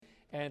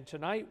And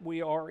tonight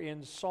we are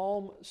in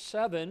Psalm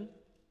 7.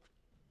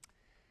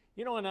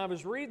 You know, and I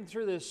was reading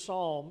through this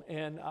psalm,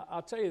 and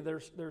I'll tell you,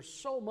 there's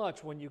so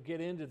much when you get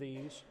into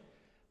these.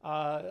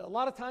 A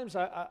lot of times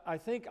I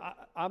think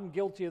I'm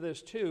guilty of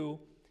this too.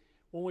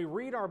 When we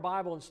read our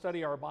Bible and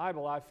study our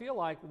Bible, I feel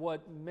like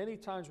what many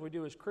times we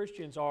do as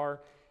Christians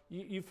are,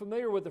 you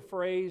familiar with the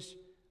phrase,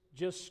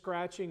 just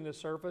scratching the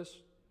surface?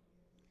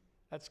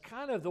 That's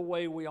kind of the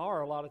way we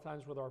are a lot of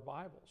times with our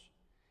Bibles.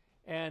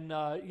 And,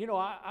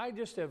 I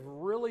just have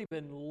really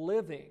been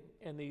living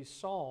in these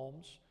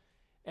Psalms,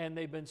 and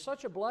they've been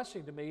such a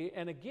blessing to me.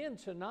 And again,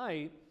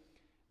 tonight,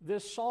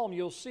 this psalm,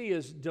 you'll see,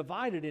 is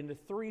divided into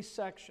 3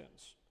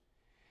 sections.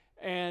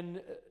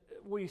 And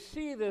we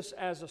see this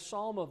as a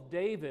psalm of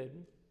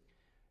David,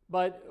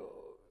 but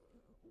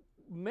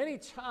many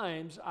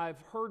times I've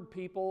heard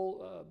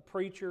people,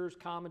 preachers,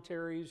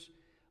 commentaries,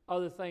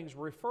 other things,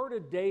 refer to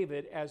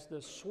David as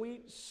the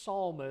sweet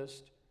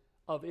psalmist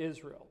of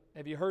Israel.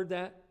 Have you heard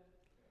that?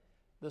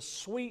 The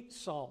sweet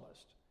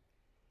psalmist.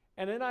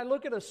 And then I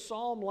look at a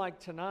psalm like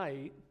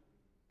tonight,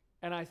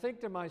 and I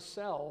think to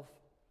myself,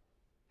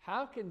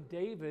 how can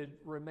David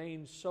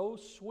remain so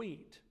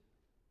sweet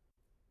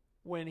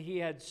when he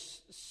had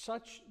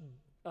such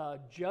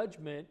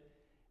judgment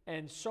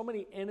and so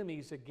many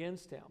enemies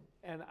against him?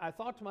 And I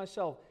thought to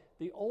myself,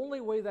 the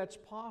only way that's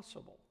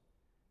possible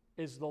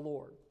is the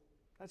Lord.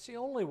 That's the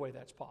only way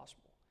that's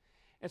possible.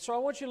 And so I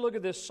want you to look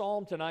at this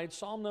psalm tonight,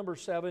 Psalm number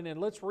 7,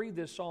 and let's read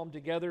this psalm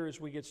together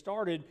as we get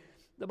started.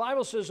 The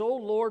Bible says, O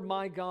Lord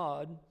my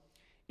God,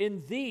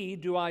 in Thee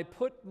do I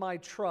put my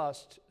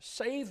trust.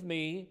 Save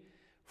me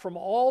from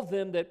all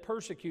them that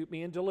persecute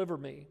me and deliver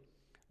me,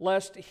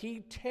 lest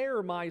He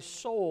tear my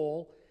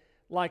soul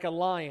like a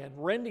lion,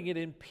 rending it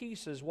in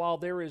pieces while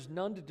there is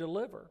none to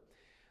deliver.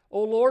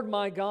 O Lord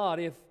my God,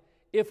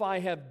 if I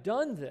have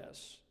done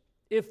this,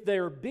 if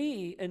there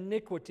be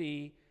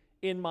iniquity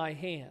in my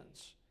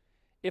hands,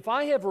 if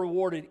I have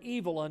rewarded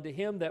evil unto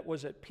him that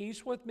was at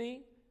peace with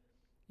me,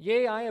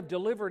 yea, I have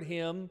delivered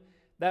him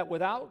that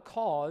without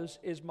cause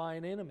is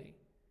mine enemy.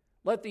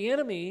 Let the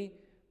enemy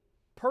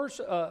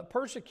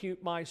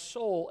persecute my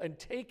soul and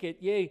take it,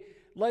 yea,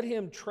 let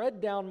him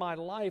tread down my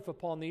life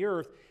upon the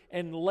earth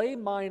and lay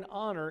mine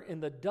honor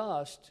in the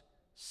dust,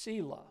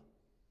 Selah.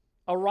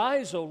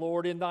 Arise, O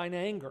Lord, in thine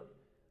anger.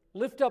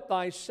 Lift up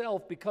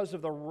thyself because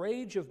of the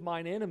rage of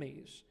mine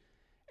enemies,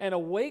 and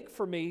awake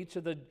for me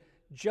to the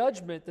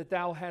judgment that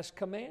thou hast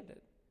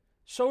commanded.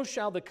 So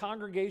shall the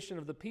congregation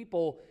of the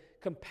people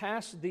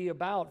compass thee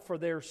about for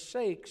their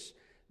sakes,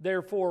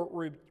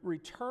 therefore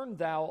return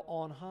thou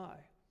on high.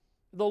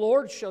 The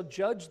Lord shall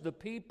judge the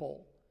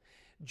people.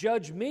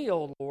 Judge me,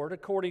 O Lord,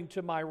 according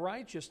to my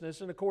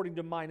righteousness and according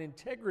to mine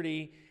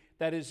integrity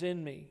that is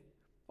in me.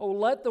 O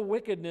let the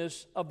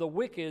wickedness of the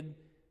wicked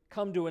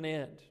come to an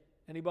end.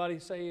 Anybody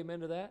say amen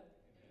to that?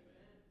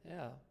 Amen.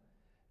 Yeah.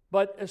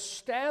 But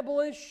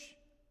establish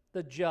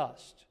the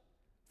just.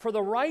 For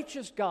the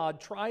righteous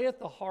God trieth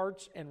the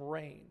hearts and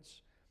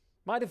reins.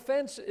 My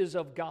defense is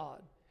of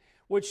God,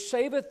 which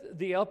saveth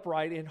the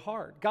upright in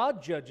heart.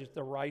 God judgeth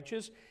the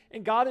righteous,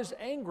 and God is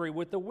angry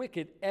with the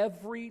wicked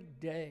every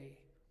day.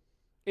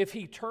 If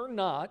he turn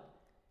not,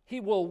 he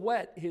will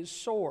whet his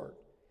sword.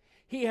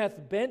 He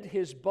hath bent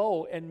his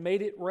bow and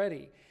made it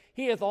ready.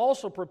 He hath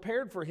also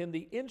prepared for him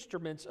the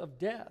instruments of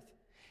death.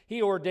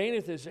 He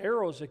ordaineth his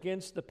arrows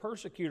against the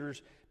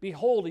persecutors.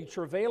 Behold, he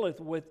travaileth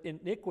with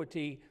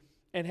iniquity,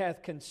 and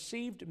hath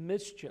conceived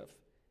mischief,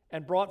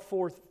 and brought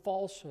forth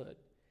falsehood.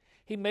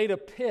 He made a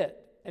pit,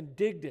 and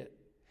digged it,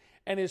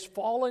 and is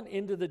fallen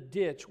into the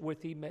ditch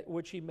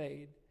which he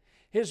made.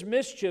 His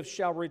mischief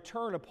shall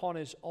return upon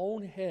his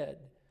own head,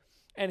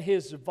 and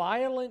his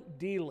violent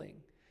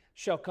dealing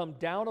shall come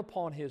down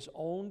upon his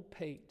own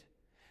pate.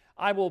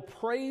 I will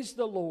praise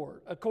the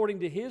Lord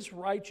according to his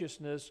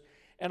righteousness,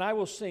 and I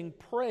will sing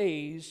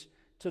praise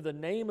to the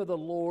name of the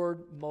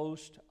Lord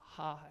Most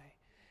High.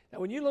 Now,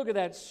 when you look at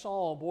that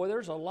psalm, boy,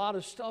 there's a lot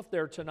of stuff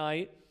there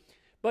tonight.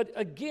 But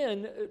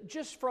again,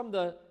 just from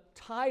the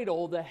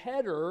title, the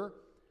header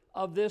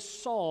of this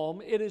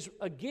psalm, it is,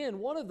 again,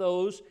 one of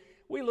those,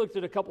 we looked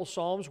at a couple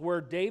psalms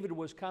where David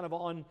was kind of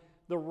on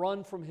the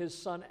run from his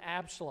son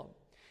Absalom.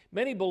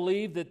 Many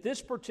believe that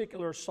this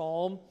particular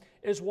psalm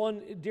is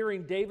one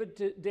during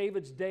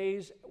David's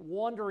days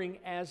wandering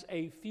as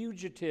a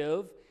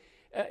fugitive.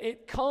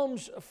 It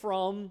comes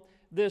from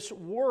this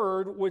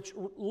word which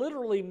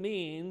literally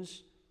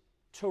means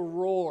to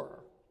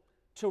roar,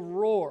 to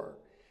roar.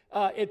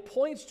 It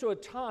points to a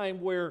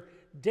time where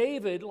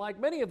David,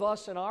 like many of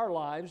us in our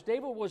lives,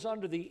 David was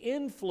under the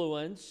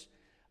influence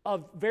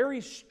of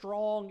very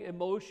strong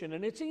emotion.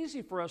 And it's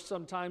easy for us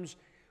sometimes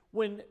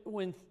when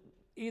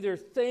either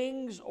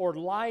things or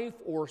life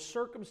or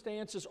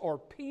circumstances or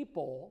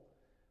people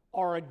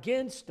are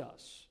against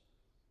us.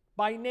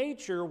 By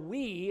nature,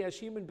 we as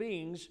human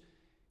beings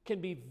can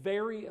be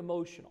very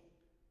emotional.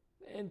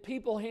 And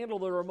people handle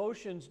their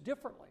emotions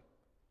differently.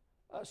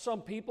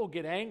 Some people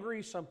get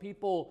angry. Some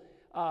people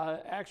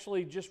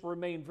actually just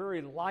remain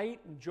very light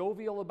and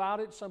jovial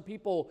about it. Some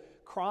people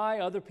cry,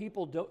 other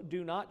people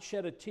do not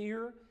shed a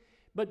tear.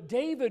 But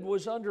David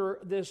was under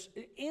this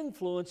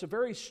influence, a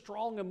very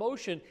strong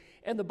emotion.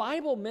 And the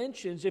Bible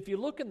mentions, if you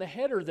look in the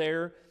header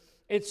there,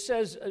 it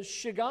says,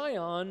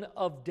 Shiggaion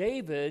of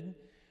David,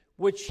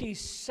 which he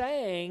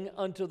sang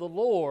unto the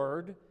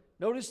Lord,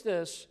 notice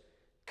this,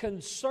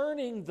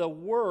 concerning the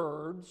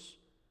words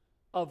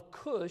of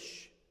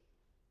Cush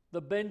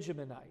the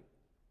Benjaminite.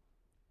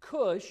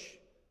 Cush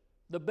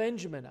the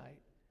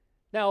Benjaminite.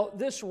 Now,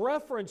 this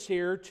reference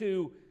here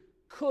to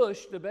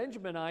Cush the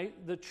Benjaminite,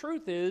 the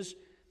truth is,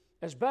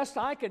 as best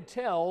I could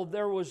tell,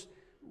 there was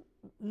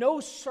no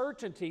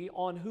certainty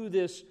on who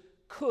this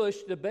Cush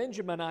the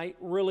Benjaminite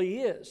really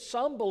is.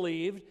 Some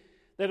believed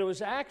that it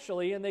was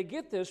actually, and they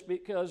get this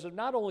because of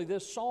not only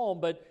this psalm,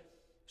 but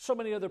so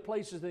many other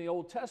places in the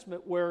Old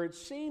Testament where it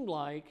seemed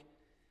like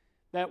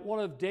that one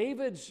of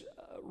David's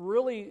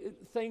really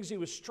things he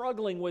was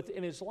struggling with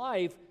in his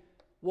life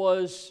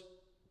was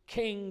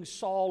King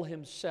Saul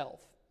himself.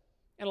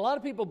 And a lot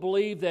of people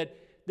believe that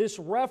this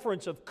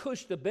reference of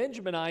Cush the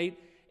Benjaminite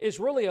is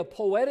really a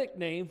poetic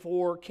name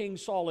for King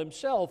Saul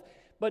himself.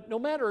 But no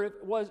matter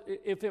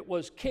if it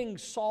was King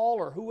Saul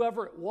or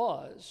whoever it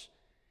was,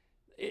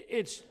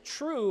 it's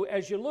true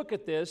as you look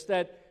at this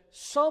that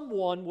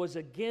someone was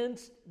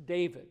against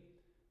David.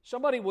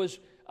 Somebody was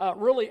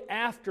really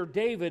after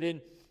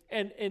David.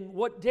 And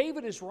what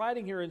David is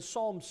writing here in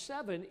Psalm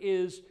 7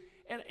 is,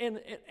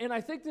 and I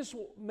think this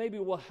maybe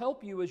will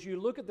help you as you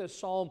look at this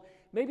psalm,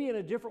 maybe in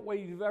a different way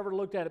you've ever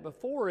looked at it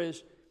before,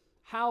 is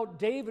how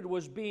David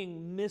was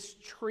being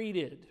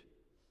mistreated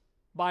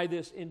by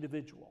this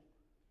individual.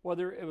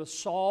 Whether it was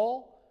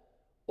Saul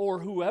or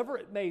whoever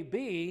it may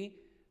be,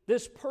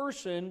 this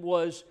person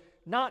was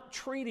not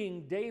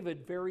treating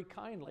David very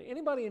kindly.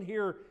 Anybody in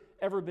here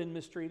ever been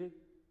mistreated?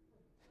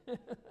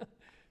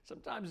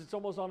 Sometimes it's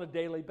almost on a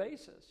daily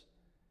basis.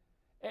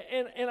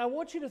 And I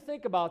want you to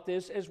think about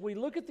this as we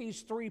look at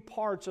these three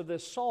parts of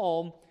this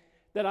psalm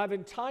that I've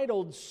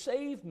entitled,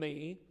 Save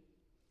Me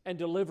and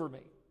Deliver Me.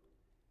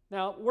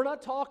 Now, we're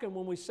not talking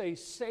when we say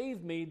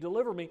save me,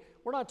 deliver me,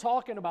 we're not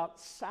talking about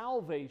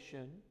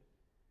salvation.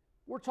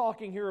 We're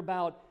talking here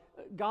about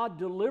God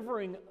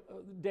delivering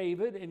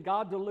David and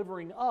God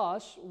delivering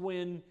us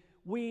when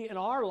we in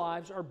our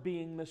lives are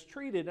being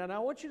mistreated. And I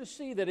want you to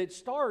see that it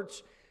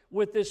starts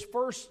with this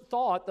first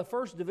thought. The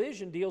first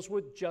division deals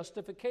with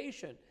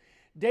justification.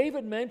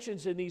 David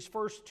mentions in these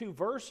first two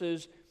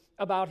verses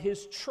about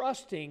his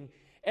trusting.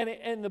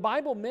 And the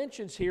Bible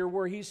mentions here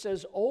where he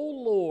says, O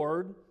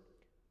Lord,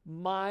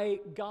 my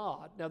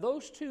God. Now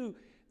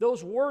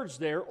those words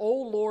there, O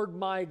Lord,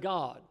 my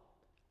God,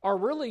 are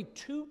really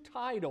two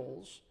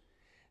titles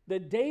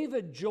that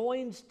David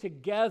joins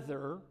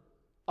together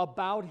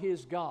about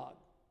his God.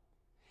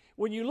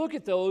 When you look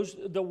at those,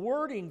 the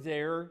wording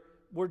there,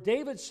 where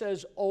David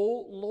says,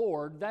 O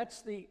Lord,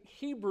 that's the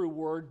Hebrew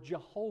word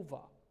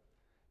Jehovah.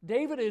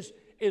 David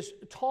is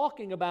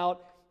talking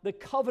about the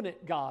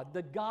covenant God,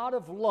 the God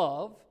of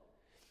love.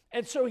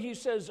 And so he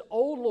says,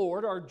 O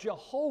Lord, or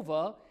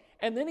Jehovah,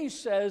 and then he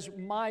says,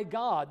 my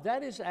God.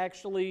 That is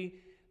actually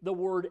the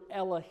word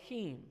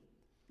Elohim.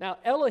 Now,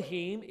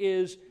 Elohim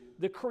is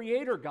the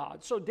creator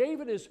God. So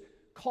David is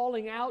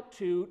calling out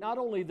to not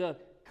only the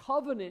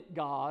covenant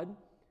God,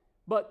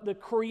 but the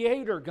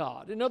creator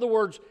God. In other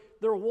words,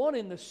 they're one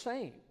and the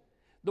same.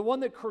 The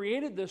one that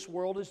created this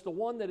world is the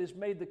one that has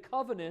made the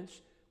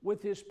covenants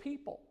with his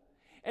people.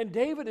 And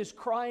David is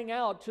crying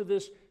out to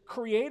this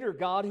creator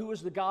God who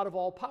is the God of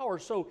all power.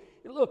 So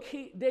look,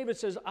 David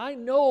says, I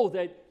know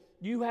that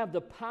you have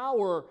the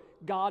power,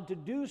 God, to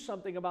do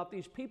something about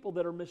these people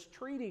that are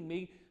mistreating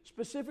me,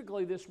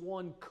 specifically this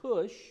one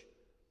Cush,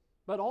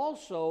 but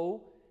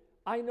also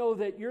I know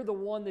that you're the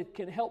one that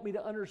can help me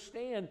to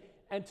understand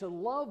and to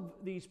love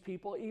these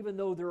people even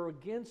though they're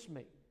against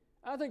me.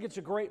 I think it's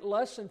a great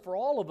lesson for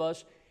all of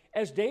us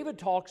as David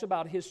talks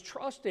about his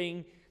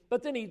trusting,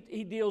 but then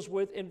he deals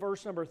with, in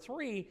verse number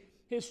 3,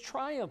 his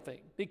triumphing.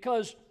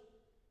 Because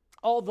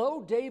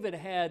although David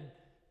had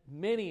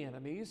many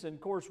enemies, and of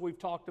course we've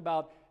talked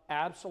about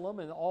Absalom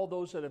and all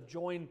those that have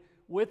joined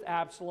with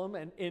Absalom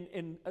and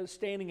in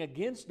standing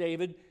against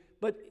David,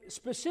 but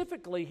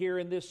specifically here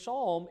in this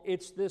psalm,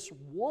 it's this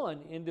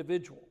one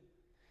individual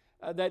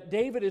that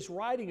David is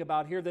writing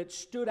about here that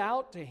stood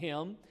out to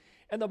him.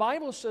 And the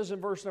Bible says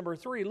in verse number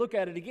 3, look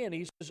at it again.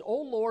 He says, O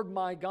Lord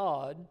my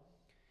God,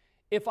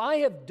 if I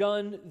have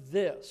done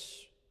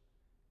this,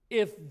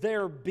 if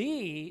there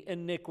be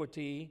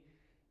iniquity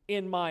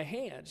in my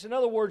hands. In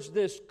other words,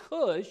 this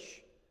Cush,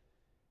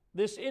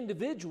 this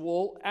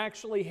individual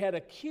actually had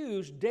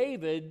accused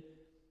David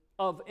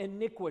of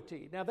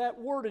iniquity. Now that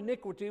word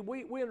iniquity,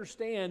 we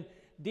understand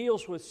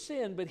deals with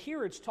sin, but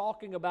here it's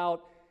talking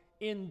about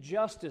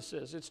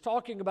injustices. It's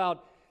talking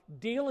about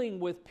dealing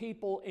with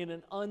people in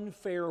an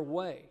unfair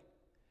way.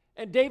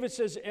 And David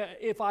says,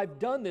 if I've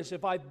done this,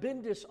 if I've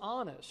been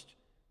dishonest,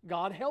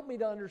 God, help me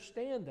to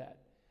understand that.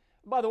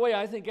 By the way,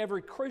 I think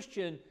every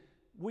Christian,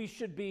 we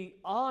should be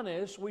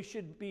honest, we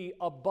should be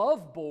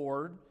above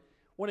board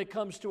when it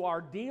comes to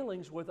our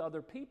dealings with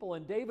other people.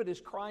 And David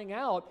is crying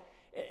out,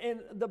 And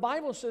the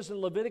Bible says in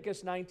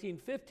Leviticus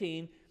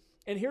 19:15,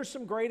 and here's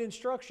some great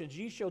instructions: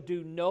 ye shall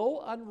do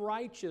no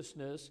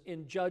unrighteousness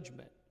in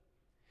judgment.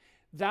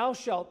 Thou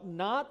shalt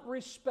not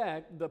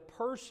respect the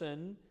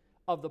person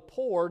of the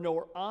poor,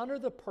 nor honor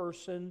the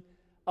person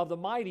of the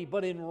mighty,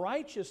 but in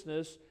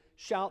righteousness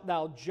shalt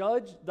thou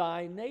judge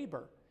thy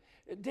neighbor.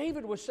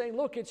 David was saying,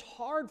 look, it's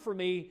hard for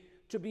me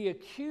to be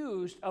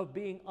accused of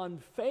being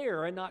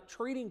unfair and not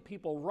treating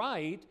people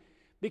right,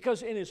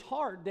 because in his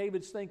heart,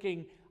 David's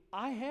thinking,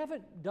 I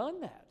haven't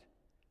done that,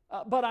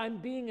 but I'm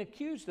being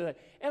accused of that.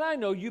 And I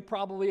know you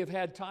probably have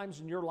had times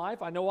in your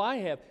life, I know I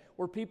have,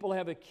 where people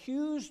have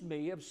accused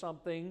me of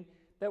something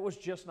that was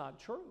just not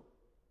true.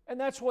 And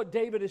that's what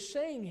David is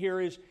saying here.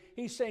 Is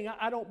he's saying,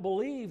 I don't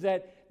believe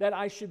that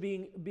I should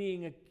be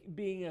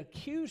being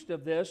accused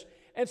of this.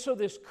 And so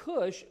this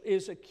Cush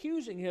is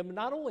accusing him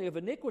not only of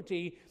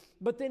iniquity,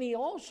 but then he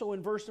also,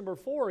 in verse number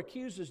 4,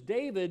 accuses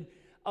David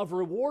of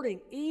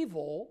rewarding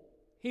evil.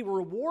 He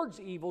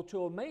rewards evil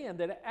to a man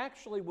that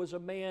actually was a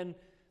man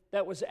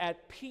that was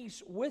at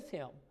peace with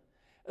him.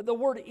 The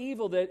word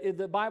evil that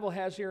the Bible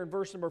has here in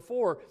verse number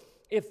 4,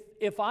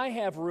 if I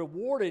have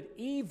rewarded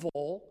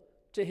evil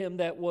to him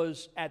that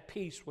was at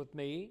peace with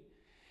me,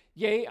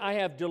 yea, I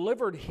have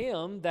delivered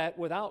him that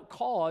without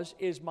cause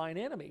is mine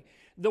enemy.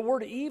 The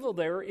word evil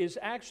there is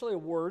actually a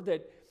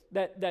word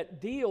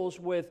that deals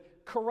with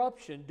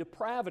corruption,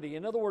 depravity.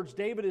 In other words,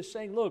 David is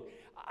saying, look,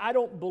 I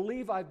don't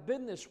believe I've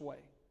been this way.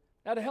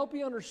 Now, to help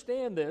you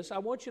understand this, I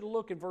want you to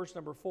look in verse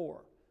number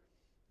 4.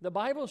 The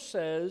Bible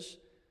says,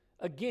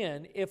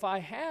 again, if I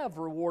have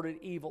rewarded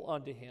evil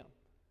unto him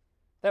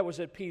that was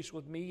at peace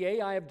with me,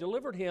 yea, I have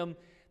delivered him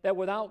that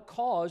without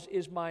cause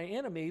is my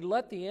enemy,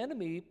 let the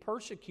enemy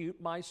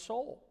persecute my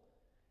soul.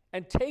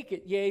 And take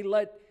it, yea,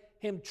 let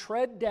him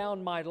tread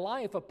down my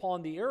life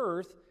upon the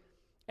earth,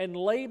 and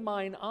lay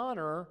mine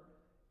honor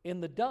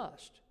in the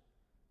dust.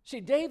 See,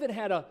 David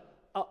had a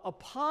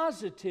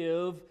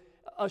positive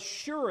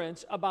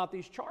assurance about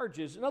these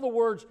charges. In other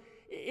words,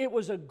 it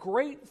was a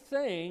great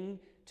thing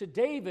to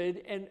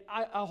David, and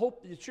I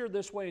hope that you're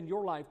this way in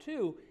your life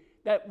too,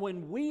 that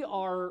when we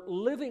are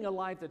living a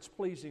life that's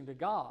pleasing to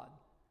God,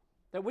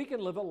 that we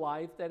can live a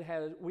life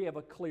that we have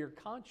a clear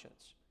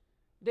conscience.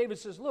 David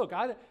says, look,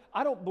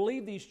 I don't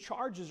believe these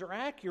charges are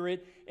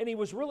accurate, and he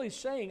was really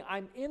saying,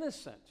 I'm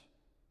innocent.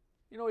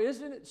 You know,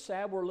 isn't it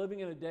sad we're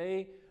living in a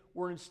day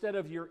where instead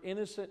of you're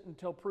innocent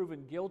until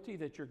proven guilty,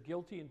 that you're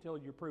guilty until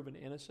you're proven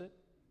innocent?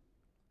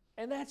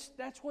 And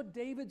that's what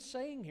David's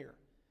saying here.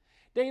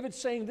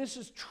 David's saying, this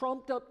is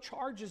trumped up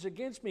charges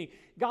against me.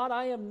 God,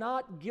 I am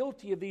not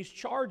guilty of these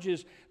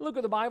charges. Look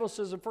what the Bible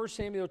says in 1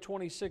 Samuel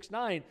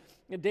 26:9.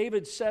 And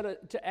David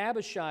said to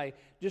Abishai,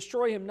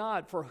 destroy him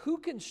not, for who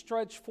can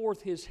stretch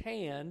forth his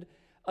hand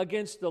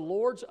against the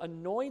Lord's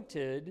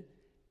anointed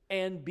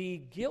and be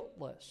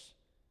guiltless?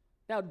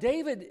 Now,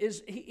 David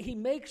he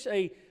makes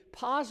a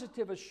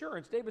positive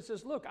assurance. David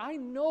says, look, I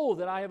know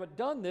that I haven't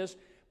done this.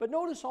 But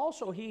notice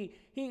also he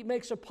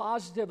makes a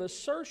positive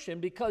assertion,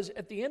 because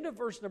at the end of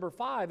verse number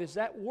 5 is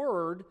that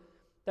word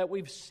that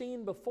we've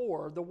seen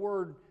before, the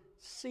word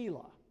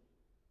Selah.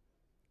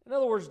 In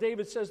other words,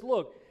 David says,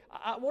 look,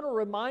 I want to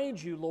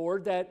remind you,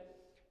 Lord, that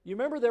you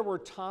remember there were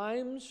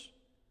times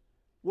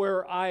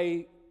where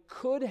I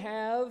could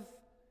have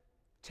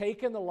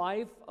taken the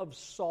life of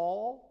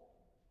Saul,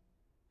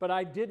 but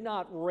I did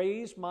not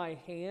raise my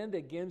hand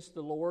against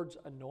the Lord's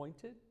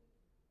anointed.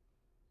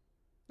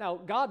 Now,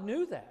 God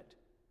knew that.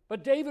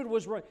 But David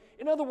was right.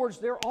 In other words,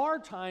 there are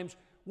times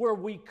where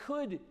we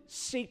could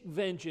seek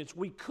vengeance.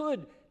 We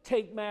could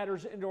take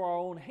matters into our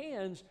own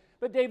hands.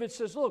 But David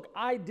says, look,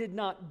 I did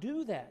not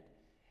do that.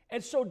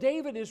 And so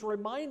David is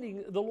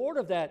reminding the Lord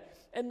of that.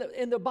 And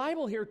the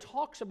Bible here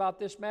talks about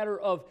this matter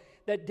of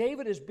that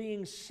David is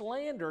being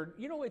slandered.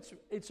 You know,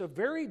 it's a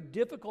very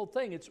difficult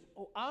thing. It's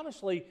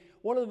honestly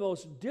one of the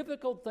most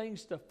difficult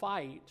things to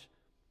fight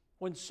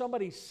when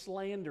somebody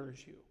slanders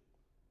you,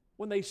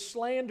 when they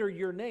slander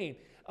your name.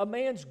 A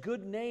man's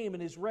good name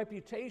and his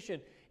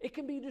reputation, it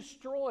can be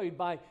destroyed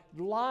by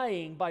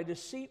lying, by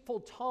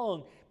deceitful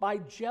tongue, by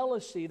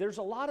jealousy. There's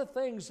a lot of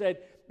things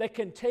that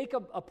can take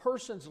a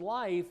person's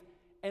life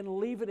and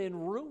leave it in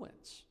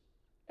ruins.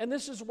 And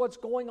this is what's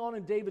going on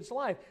in David's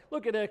life.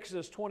 Look at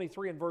Exodus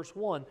 23 and verse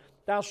 1.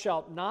 Thou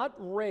shalt not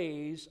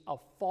raise a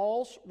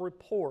false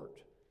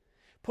report.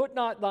 Put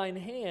not thine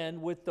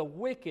hand with the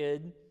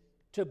wicked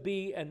to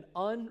be an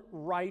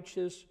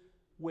unrighteous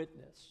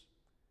witness.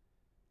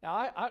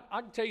 Now,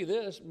 I can tell you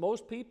this,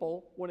 most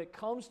people, when it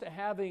comes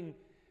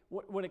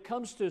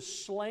to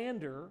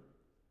slander,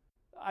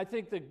 I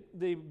think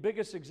the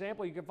biggest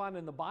example you can find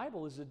in the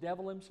Bible is the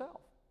devil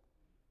himself.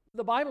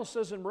 The Bible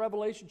says in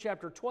Revelation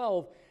chapter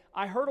 12,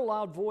 I heard a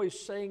loud voice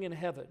saying in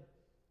heaven,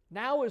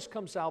 now is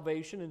come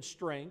salvation and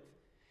strength,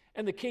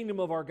 and the kingdom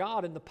of our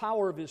God, and the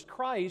power of his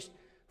Christ,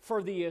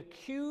 for the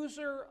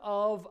accuser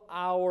of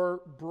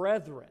our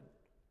brethren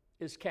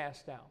is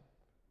cast down.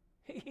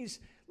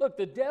 Look,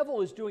 the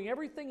devil is doing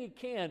everything he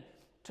can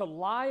to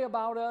lie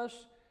about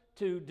us,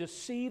 to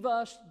deceive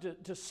us,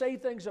 to say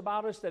things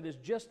about us that is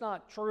just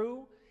not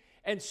true.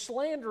 And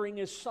slandering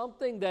is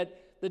something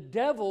that the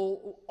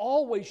devil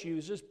always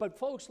uses. But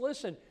folks,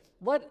 listen,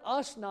 let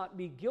us not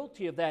be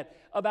guilty of that,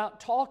 about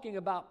talking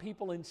about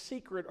people in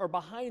secret or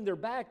behind their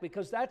back,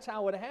 because that's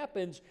how it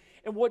happens.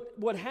 And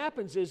what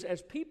happens is,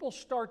 as people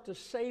start to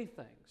say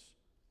things,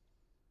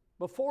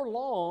 before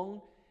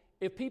long,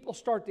 if people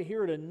start to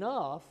hear it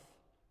enough,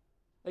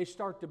 they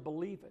start to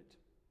believe it.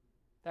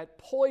 That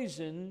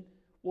poison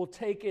will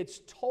take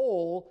its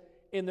toll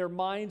in their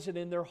minds and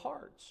in their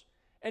hearts.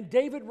 And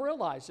David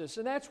realized this,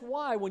 and that's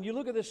why when you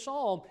look at this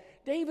psalm,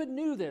 David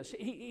knew this.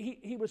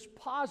 He was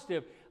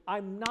positive.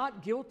 I'm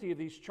not guilty of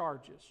these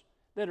charges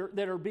that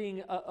are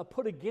being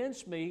put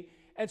against me.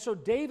 And so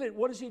David,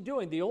 what is he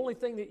doing? The only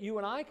thing that you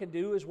and I can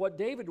do is what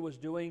David was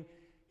doing.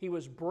 He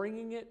was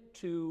bringing it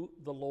to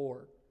the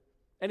Lord.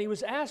 And he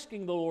was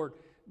asking the Lord,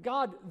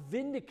 God,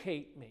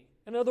 vindicate me.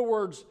 In other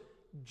words,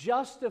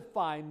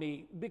 justify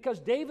me. Because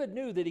David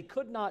knew that he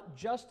could not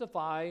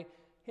justify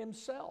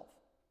himself.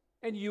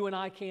 And you and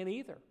I can't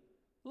either.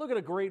 Look at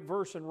a great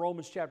verse in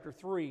Romans chapter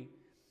 3.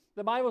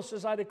 The Bible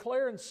says, I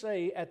declare and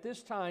say at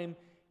this time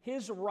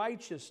his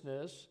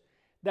righteousness,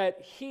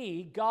 that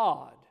he,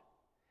 God,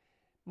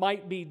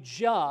 might be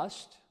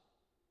just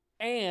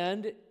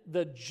and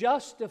the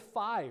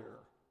justifier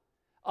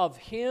of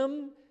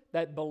him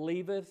that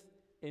believeth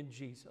in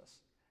Jesus.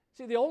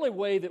 See, the only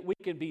way that we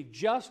can be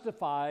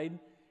justified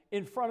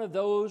in front of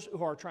those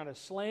who are trying to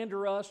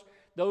slander us,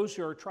 those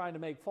who are trying to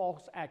make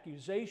false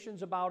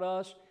accusations about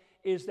us,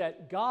 is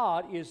that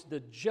God is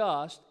the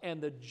just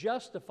and the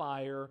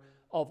justifier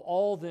of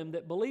all them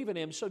that believe in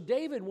him. So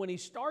David, when he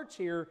starts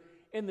here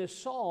in this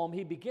psalm,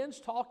 he begins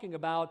talking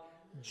about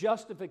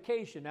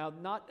justification. Now,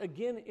 not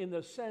again in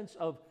the sense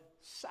of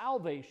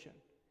salvation,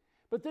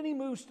 but then he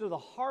moves to the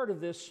heart of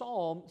this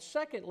psalm.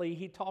 Secondly,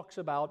 he talks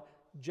about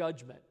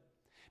judgment.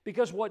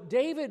 Because what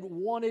David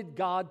wanted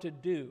God to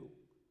do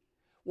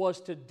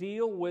was to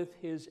deal with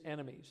his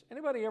enemies.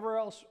 Anybody ever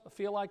else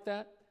feel like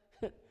that?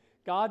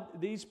 God,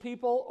 these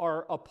people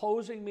are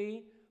opposing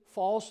me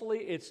falsely.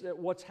 It's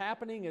what's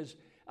happening is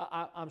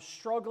I'm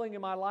struggling in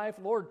my life.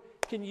 Lord,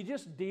 can you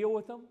just deal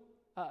with them?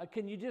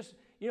 Can you just,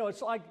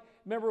 it's like,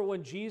 remember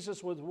when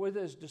Jesus was with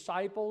his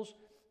disciples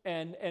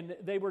and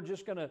they were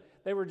just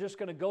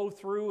gonna go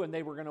through and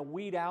they were gonna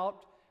weed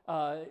out.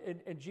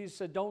 And Jesus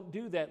said, don't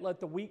do that. Let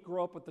the wheat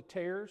grow up with the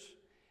tares.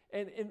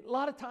 And a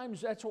lot of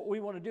times that's what we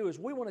want to do, is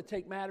we want to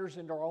take matters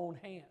into our own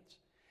hands.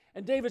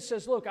 And David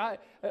says, look,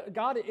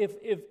 God,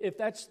 if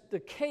that's the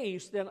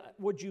case, then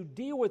would you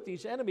deal with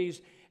these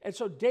enemies? And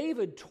so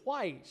David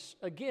twice,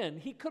 again,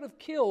 he could have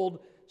killed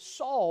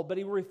Saul, but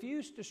he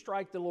refused to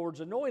strike the Lord's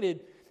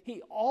anointed.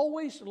 He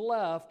always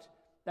left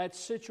that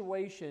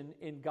situation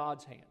in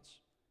God's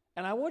hands.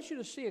 And I want you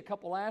to see a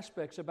couple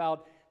aspects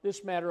about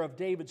this matter of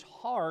David's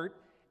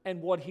heart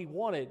and what he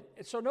wanted.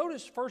 So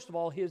notice, first of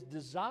all, his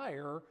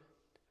desire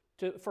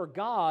for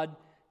God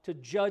to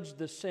judge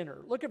the sinner.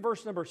 Look at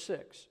verse number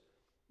 6.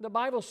 The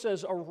Bible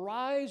says,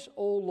 arise,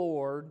 O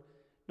Lord,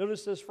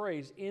 notice this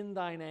phrase, in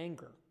thine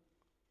anger.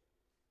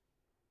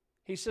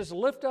 He says,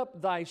 lift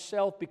up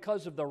thyself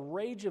because of the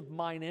rage of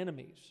mine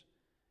enemies,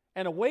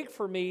 and awake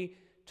for me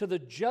to the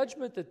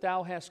judgment that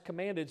thou hast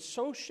commanded.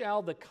 So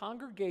shall the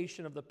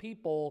congregation of the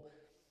people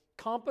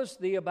compass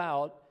thee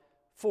about.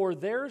 For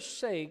their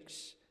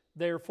sakes,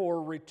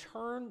 therefore,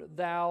 return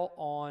thou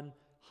on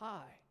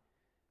high.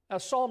 Now,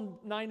 Psalm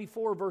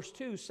 94, verse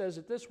 2 says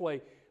it this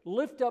way,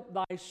 lift up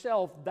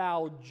thyself,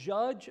 thou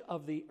judge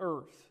of the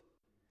earth.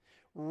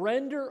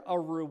 Render a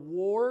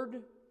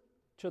reward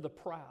to the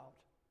proud.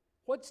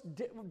 What's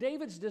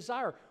David's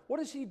desire?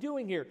 What is he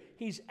doing here?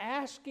 He's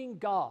asking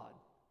God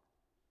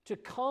to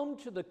come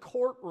to the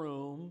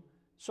courtroom,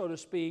 so to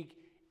speak,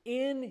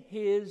 in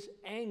his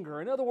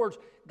anger. In other words,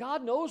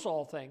 God knows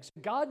all things.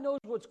 God knows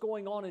what's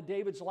going on in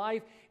David's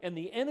life and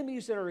the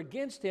enemies that are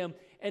against him.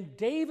 And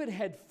David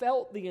had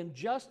felt the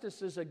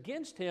injustices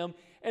against him.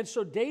 And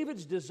so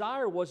David's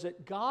desire was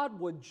that God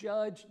would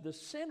judge the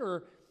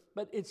sinner.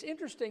 But it's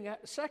interesting,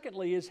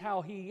 secondly, is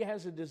how he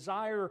has a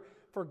desire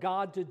for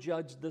God to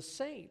judge the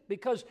saint.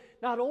 Because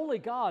not only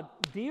God,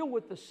 deal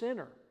with the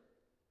sinner.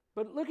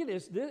 But look at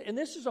this, and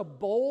this is a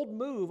bold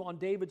move on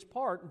David's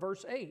part in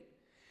verse 8.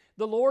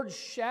 The Lord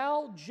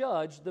shall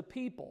judge the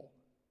people.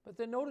 But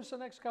then notice the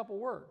next couple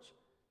words.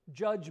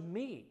 Judge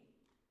me,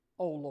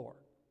 O Lord,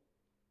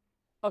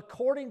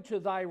 according to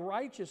thy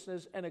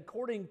righteousness and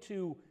according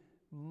to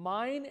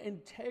mine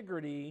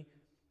integrity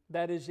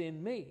that is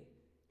in me.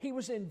 He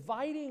was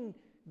inviting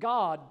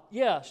God,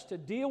 yes, to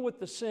deal with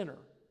the sinner.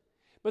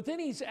 But then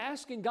he's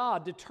asking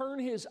God to turn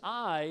his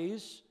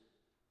eyes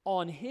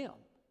on him,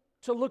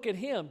 to look at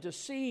him, to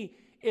see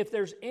if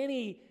there's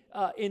any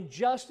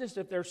injustice,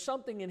 if there's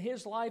something in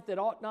his life that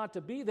ought not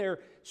to be there.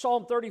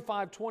 Psalm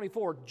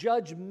 35:24,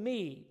 judge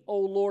me, O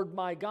Lord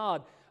my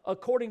God,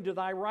 according to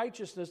thy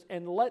righteousness,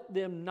 and let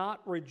them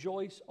not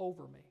rejoice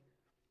over me.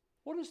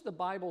 What does the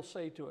Bible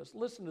say to us?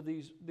 Listen to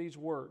these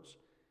words.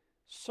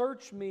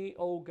 Search me,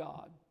 O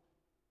God,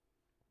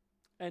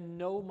 and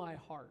know my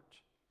heart.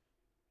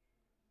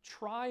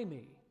 Try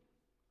me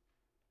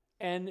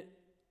and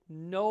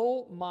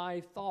know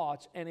my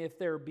thoughts, and if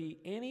there be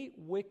any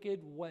wicked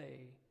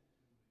way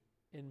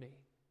in me.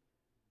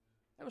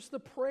 That was the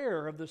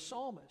prayer of the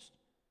psalmist.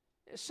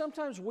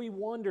 Sometimes we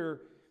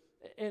wonder,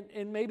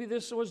 and maybe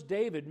this was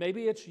David,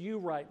 maybe it's you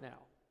right now.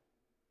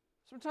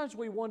 Sometimes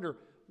we wonder,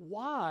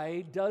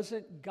 why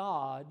doesn't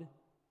God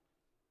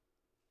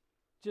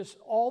just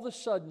all of a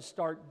sudden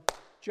start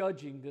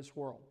judging this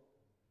world?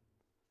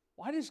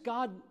 Why does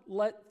God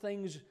let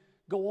things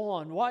go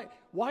on?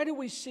 Why do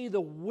we see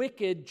the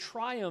wicked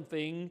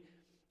triumphing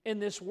in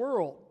this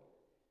world?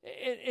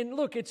 And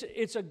look,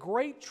 it's a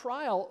great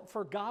trial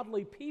for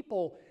godly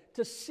people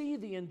to see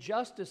the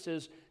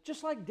injustices,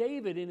 just like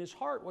David in his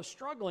heart was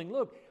struggling.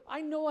 Look,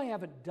 I know I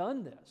haven't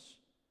done this.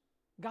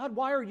 God,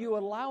 why are you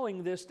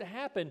allowing this to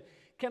happen?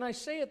 Can I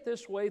say it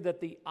this way, that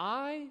the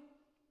eye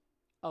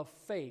of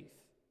faith,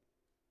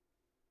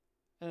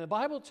 and the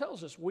Bible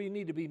tells us we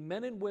need to be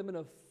men and women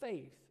of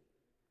faith.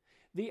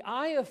 The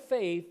eye of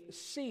faith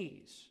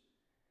sees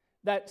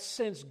that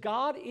since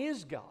God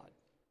is God,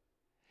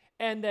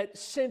 and that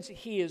since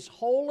He is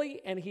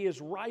holy and He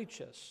is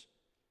righteous,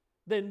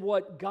 then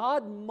what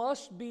God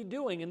must be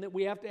doing, and that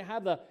we have to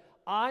have the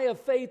eye of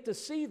faith to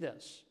see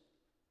this.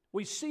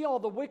 We see all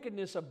the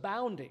wickedness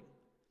abounding.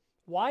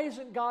 Why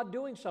isn't God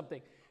doing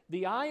something?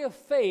 The eye of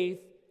faith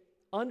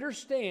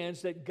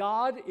understands that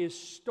God is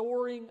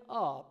storing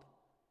up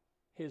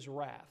His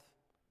wrath.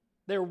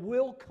 There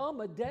will come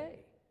a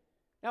day.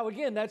 Now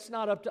again, that's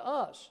not up to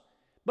us.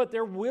 But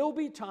there will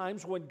be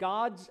times when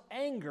God's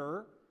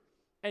anger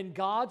and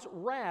God's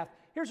wrath.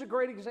 Here's a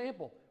great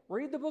example.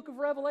 Read the book of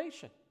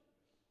Revelation.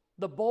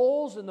 The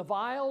bowls and the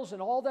vials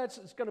and all that's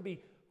going to be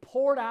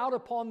poured out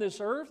upon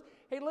this earth.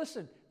 Hey,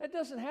 listen, that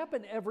doesn't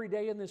happen every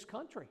day in this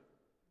country.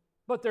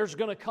 But there's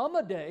going to come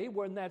a day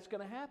when that's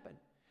going to happen,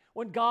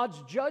 when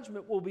God's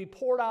judgment will be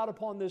poured out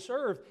upon this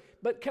earth.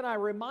 But can I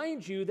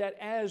remind you that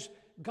as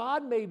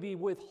God may be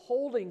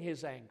withholding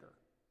His anger,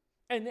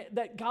 and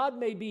that God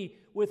may be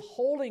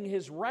withholding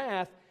His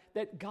wrath,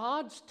 that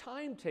God's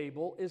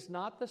timetable is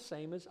not the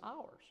same as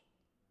ours.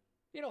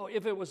 You know,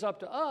 if it was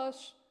up to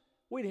us,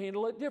 we'd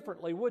handle it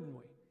differently, wouldn't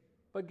we?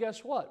 But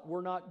guess what?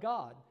 We're not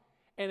God.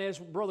 And as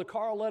Brother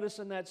Carl led us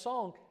in that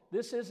song,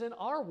 this isn't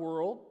our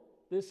world,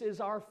 this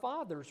is our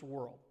Father's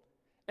world.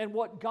 And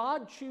what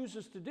God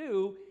chooses to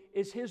do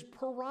is His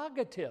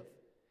prerogative.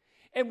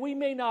 And we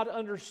may not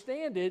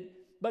understand it,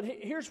 but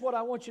here's what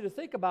I want you to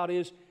think about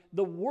is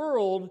the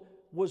world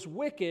was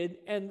wicked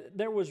and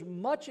there was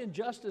much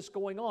injustice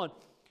going on.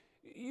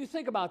 You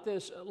think about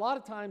this, a lot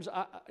of times,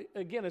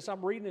 again, as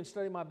I'm reading and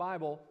studying my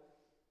Bible,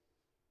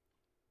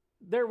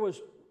 there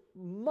was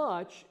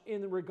much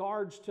in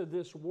regards to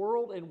this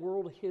world and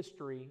world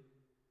history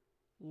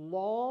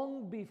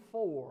long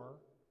before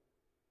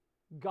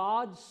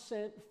God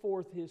sent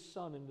forth His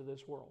Son into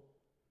this world.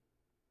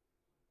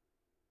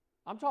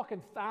 I'm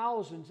talking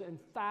thousands and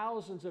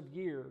thousands of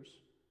years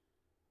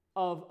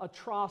of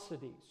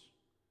atrocities,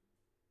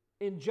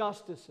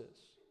 injustices,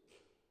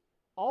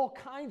 all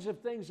kinds of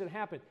things that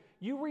happened.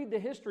 You read the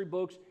history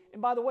books,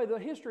 and by the way, the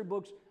history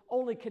books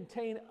only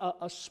contain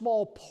a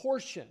small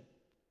portion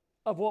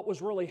of what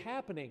was really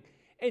happening.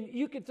 And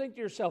you can think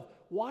to yourself,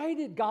 why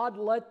did God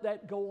let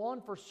that go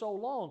on for so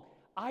long?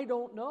 I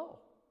don't know.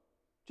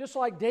 Just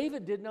like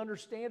David didn't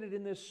understand it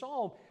in this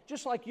psalm,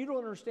 just like you don't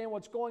understand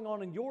what's going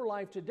on in your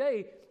life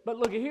today. But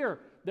look at here,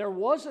 there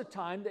was a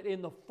time that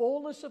in the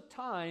fullness of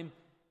time,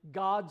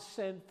 God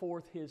sent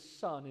forth His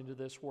Son into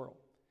this world.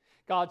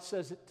 God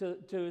says to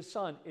His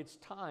Son, it's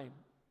time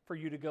for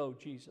you to go,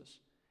 Jesus.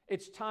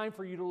 It's time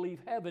for you to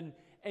leave heaven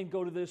and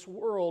go to this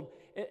world.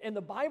 And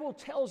the Bible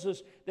tells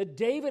us that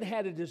David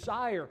had a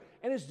desire,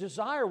 and his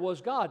desire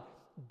was, God,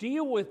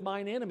 deal with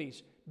mine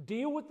enemies,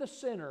 deal with the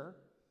sinner,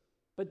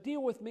 but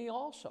deal with me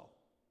also.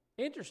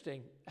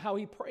 Interesting how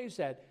he prays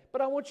that.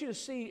 But I want you to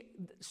see,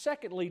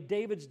 secondly,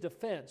 David's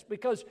defense.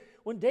 Because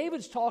when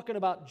David's talking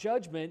about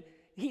judgment,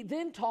 he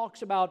then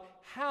talks about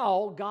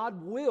how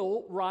God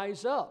will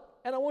rise up.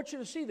 And I want you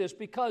to see this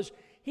because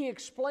he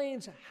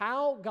explains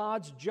how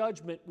God's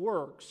judgment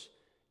works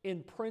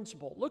in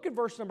principle. Look at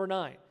verse number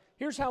 9.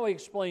 Here's how he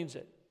explains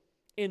it.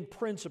 In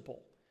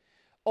principle.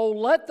 Oh,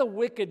 let the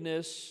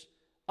wickedness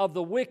of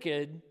the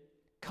wicked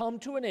come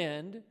to an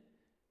end,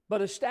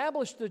 but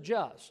establish the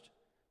just.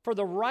 For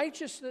the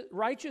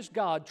righteous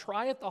God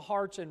trieth the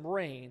hearts and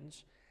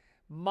reins.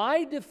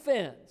 My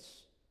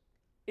defense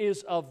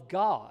is of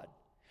God,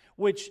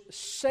 which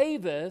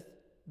saveth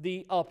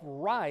the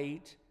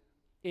upright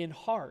in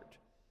heart.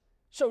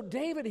 So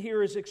David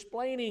here is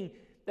explaining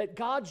that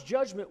God's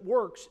judgment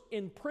works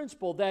in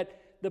principle, that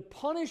the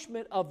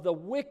punishment of the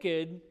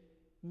wicked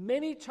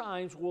many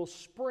times will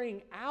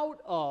spring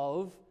out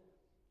of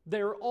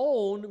their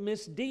own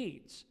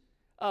misdeeds.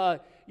 You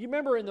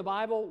remember in the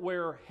Bible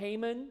where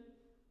Haman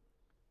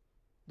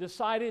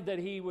decided that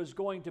he was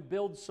going to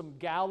build some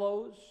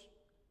gallows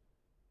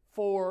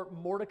for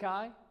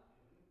Mordecai? Do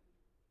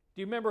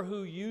you remember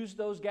who used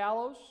those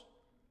gallows?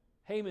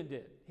 Haman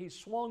did. He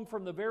swung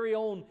from the very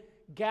own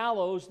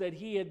gallows that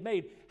he had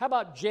made. How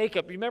about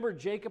Jacob? You remember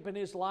Jacob in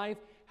his life?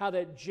 how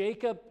that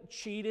Jacob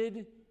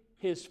cheated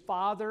his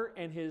father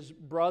and his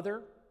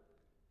brother?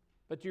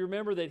 But do you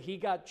remember that he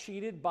got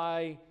cheated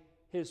by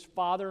his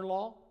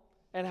father-in-law?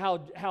 And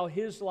how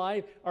his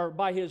life, or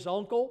by his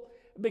uncle?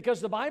 Because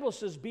the Bible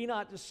says, be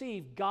not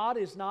deceived, God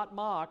is not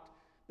mocked,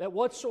 that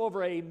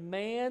whatsoever a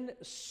man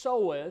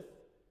soweth,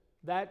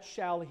 that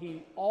shall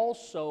he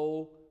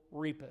also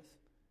reapeth.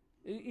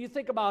 You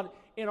think about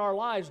in our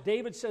lives,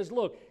 David says,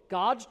 look,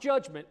 God's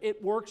judgment,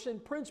 it works in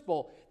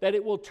principle, that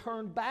it will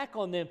turn back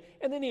on them.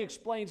 And then he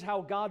explains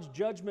how God's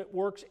judgment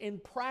works in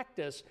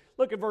practice.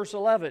 Look at verse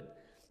 11.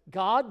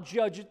 God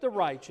judgeth the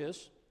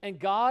righteous, and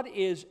God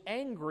is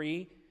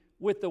angry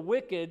with the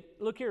wicked.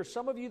 Look here,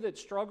 some of you that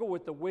struggle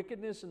with the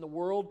wickedness in the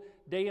world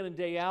day in and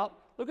day out,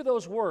 look at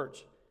those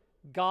words.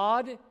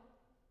 God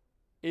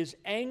is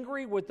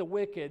angry with the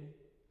wicked.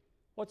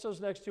 What's those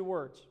next two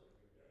words?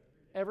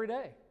 Every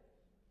day.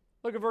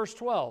 Look at verse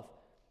 12.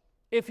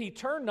 If he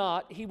turn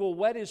not, he will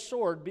whet his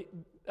sword.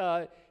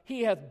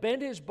 He hath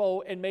bent his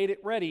bow and made it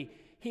ready.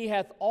 He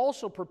hath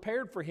also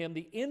prepared for him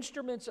the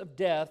instruments of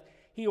death.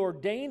 He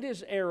ordained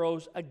his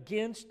arrows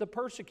against the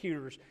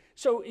persecutors.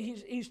 So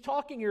he's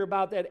talking here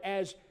about that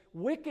as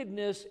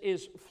wickedness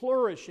is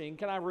flourishing.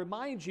 Can I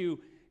remind you,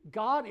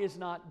 God is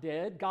not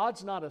dead.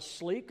 God's not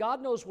asleep.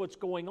 God knows what's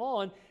going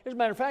on. As a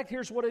matter of fact,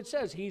 here's what it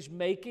says. He's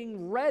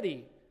making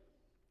ready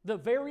the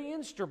very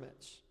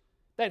instruments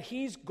that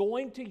he's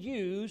going to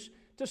use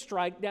to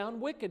strike down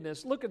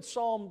wickedness. Look at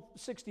Psalm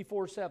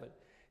 64:7.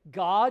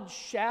 God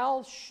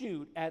shall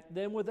shoot at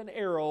them with an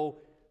arrow,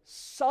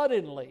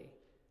 suddenly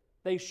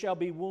they shall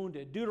be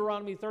wounded.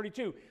 Deuteronomy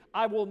 32,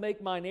 I will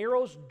make mine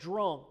arrows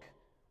drunk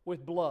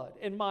with blood,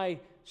 and my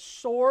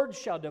sword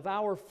shall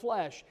devour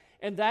flesh,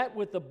 and that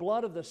with the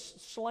blood of the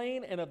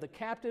slain and of the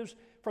captives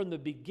from the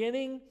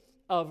beginning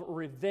of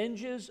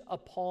revenges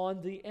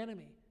upon the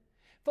enemy.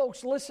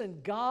 Folks,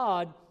 listen,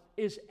 God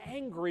is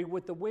angry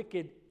with the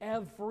wicked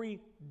every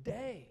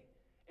day.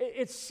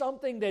 It's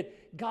something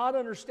that God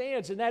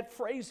understands, and that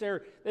phrase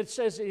there that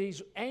says that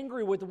he's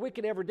angry with the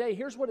wicked every day,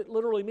 here's what it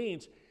literally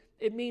means.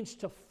 It means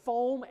to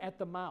foam at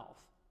the mouth.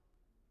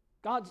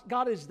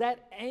 God is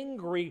that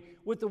angry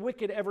with the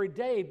wicked every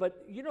day.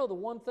 But you know the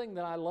one thing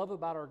that I love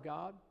about our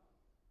God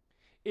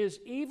is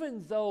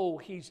even though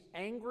he's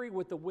angry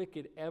with the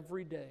wicked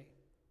every day,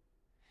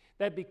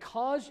 that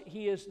because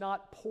he is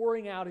not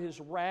pouring out his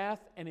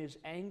wrath and his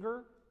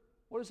anger,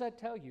 what does that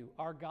tell you?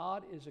 Our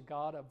God is a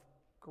God of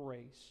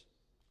grace.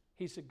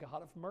 He's a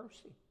God of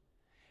mercy.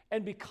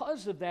 And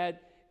because of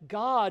that,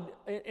 God,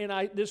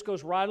 this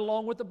goes right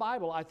along with the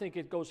Bible. I think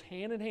it goes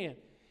hand in hand.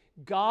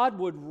 God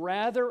would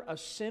rather a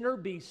sinner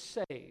be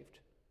saved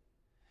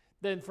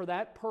than for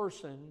that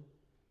person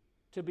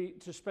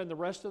to spend the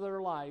rest of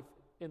their life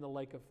in the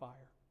lake of fire.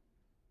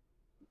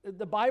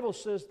 The Bible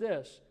says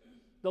this,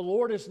 the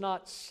Lord is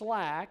not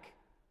slack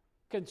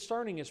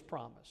concerning his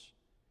promise,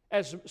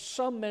 as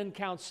some men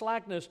count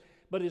slackness,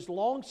 but is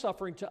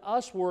longsuffering to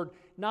usward,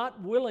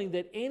 not willing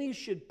that any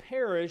should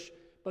perish,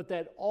 but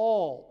that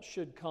all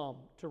should come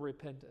to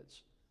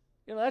repentance.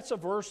 You know, that's a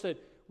verse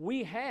that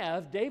we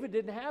have. David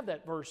didn't have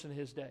that verse in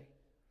his day.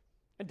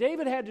 And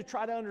David had to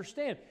try to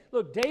understand.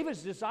 Look,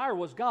 David's desire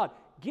was, God,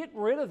 get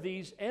rid of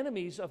these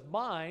enemies of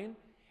mine.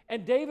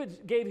 And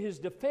David gave his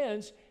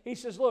defense. He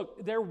says,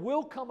 look, there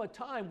will come a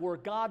time where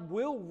God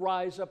will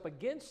rise up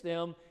against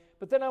them.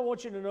 But then I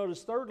want you to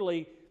notice,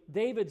 thirdly,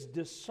 David's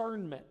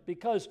discernment.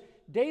 Because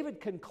David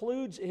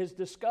concludes his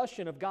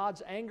discussion of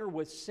God's anger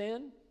with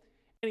sin,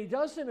 and he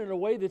does it in a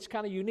way that's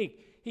kind of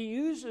unique. He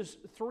uses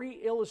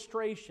 3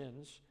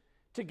 illustrations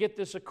to get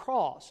this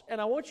across.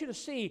 And I want you to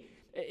see,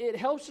 it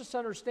helps us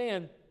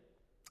understand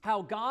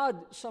how God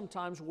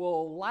sometimes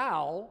will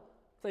allow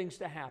things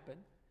to happen.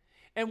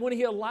 And when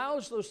he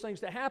allows those things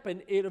to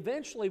happen, it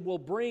eventually will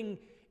bring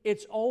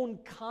its own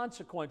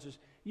consequences.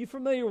 You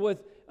familiar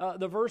with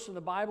the verse in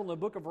the Bible in the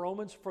book of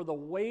Romans? For the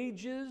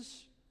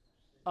wages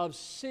of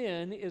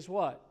sin is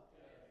what?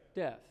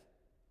 Death.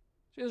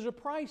 So there's a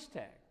price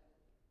tag.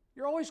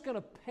 You're always going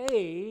to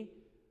pay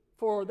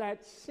for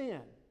that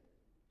sin.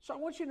 So I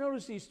want you to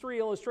notice these 3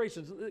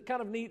 illustrations,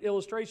 kind of neat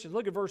illustrations.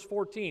 Look at verse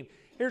 14.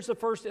 Here's the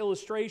first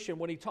illustration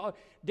when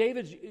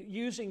David's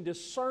using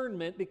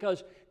discernment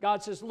because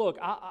God says, look,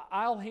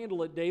 I'll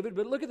handle it, David.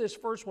 But look at this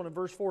first one in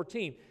verse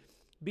 14.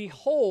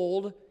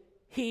 Behold,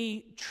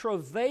 he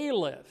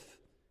travaileth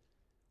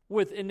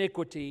with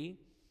iniquity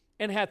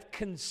and hath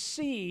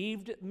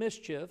conceived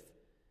mischief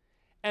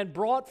and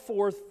brought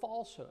forth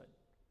falsehood.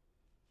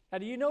 Now,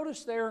 do you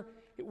notice there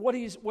what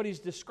he's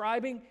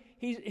describing?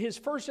 His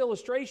first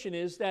illustration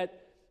is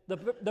that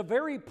the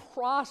very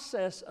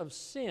process of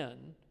sin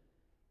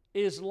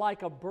is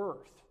like a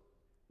birth.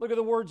 Look at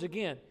the words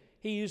again.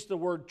 He used the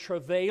word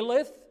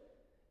travaileth.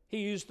 He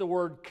used the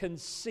word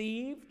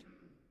conceived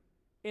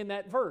in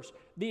that verse.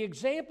 The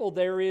example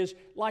there is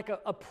like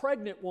a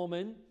pregnant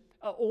woman,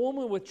 a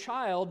woman with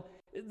child.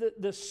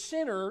 The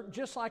sinner,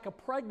 just like a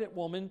pregnant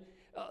woman,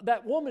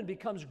 that woman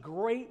becomes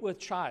great with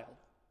child.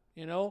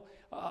 You know,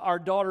 our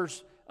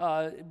daughter's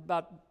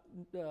about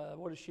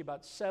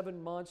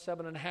 7 months,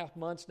 7.5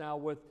 months now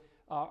with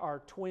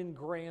our twin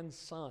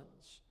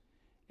grandsons.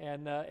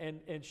 And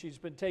she's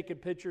been taking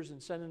pictures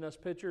and sending us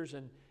pictures,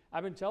 and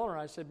I've been telling her,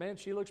 I said, man,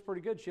 she looks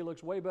pretty good. She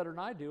looks way better than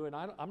I do, and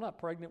I'm not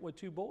pregnant with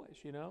 2 boys,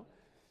 you know.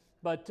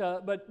 But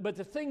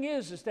the thing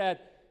is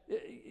that,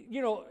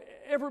 you know,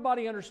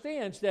 everybody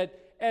understands that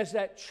as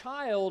that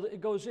child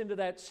goes into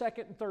that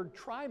 2nd and 3rd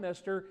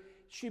trimester,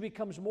 she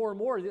becomes more and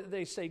more,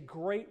 they say,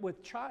 great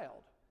with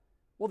child.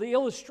 Well, the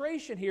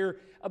illustration here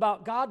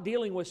about God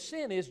dealing with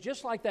sin is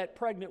just like that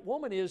pregnant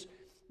woman is,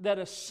 that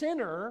a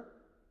sinner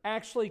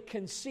actually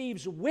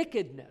conceives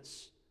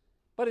wickedness.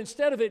 But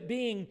instead of it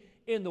being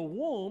in the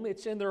womb,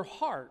 it's in their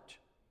heart.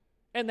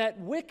 And that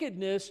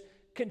wickedness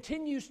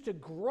continues to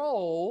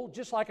grow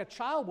just like a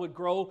child would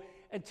grow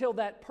until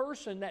that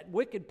person, that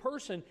wicked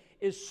person,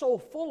 is so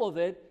full of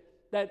it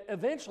that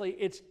eventually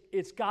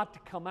it's got to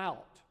come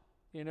out,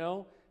 you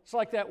know? It's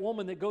like that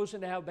woman that goes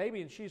in to have a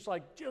baby and she's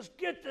like, just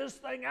get this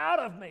thing out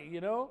of me, you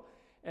know?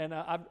 And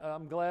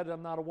I'm glad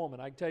I'm not a woman,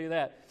 I can tell you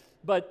that.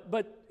 But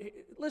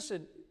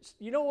listen,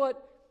 you know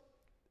what?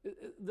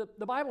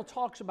 The Bible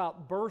talks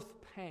about birth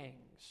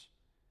pangs,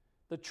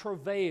 the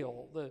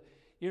travail,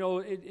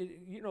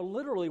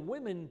 literally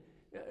women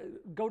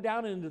go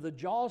down into the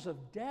jaws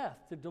of death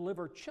to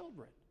deliver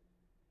children.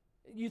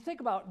 You think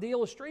about the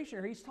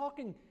illustration here,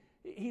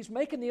 he's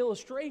making the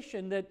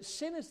illustration that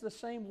sin is the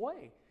same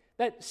way.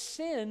 That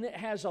sin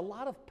has a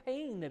lot of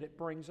pain that it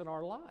brings in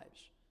our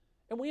lives.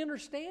 And we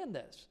understand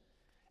this.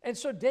 And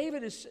so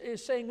David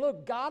is saying,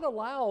 look, God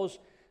allows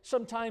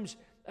sometimes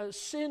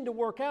sin to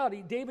work out.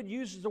 David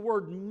uses the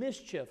word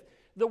mischief.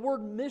 The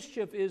word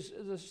mischief is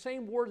the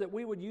same word that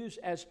we would use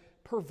as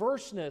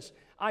perverseness.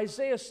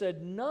 Isaiah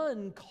said,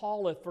 none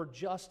calleth for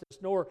justice,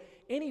 nor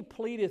any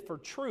pleadeth for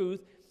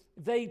truth.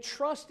 They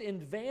trust in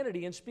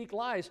vanity and speak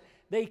lies.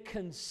 They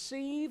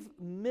conceive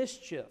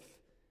mischief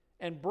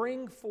and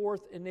bring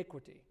forth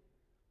iniquity.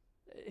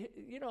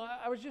 You know,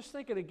 I was just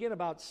thinking again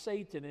about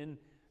Satan and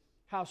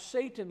how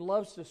Satan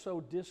loves to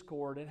sow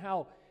discord and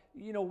how,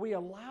 you know, we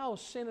allow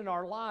sin in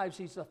our lives.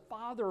 He's the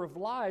father of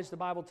lies, the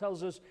Bible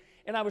tells us.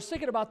 And I was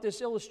thinking about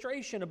this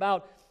illustration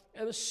about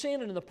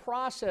sin and the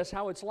process,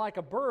 how it's like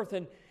a birth.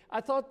 And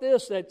I thought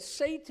that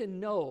Satan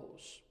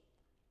knows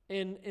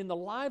in the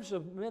lives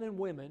of men and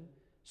women,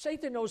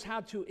 Satan knows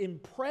how to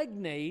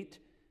impregnate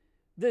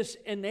this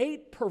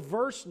innate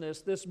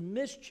perverseness, this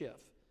mischief,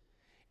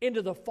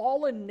 into the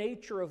fallen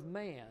nature of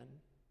man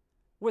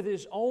with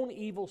his own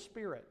evil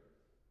spirit.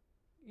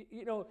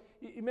 You know,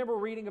 you remember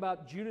reading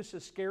about Judas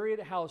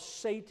Iscariot, how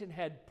Satan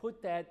had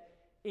put that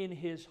in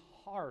his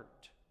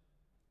heart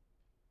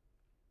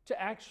to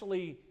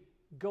actually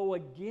go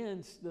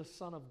against the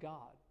Son of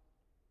God.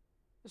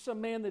 This is a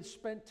man that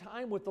spent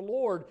time with the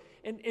Lord.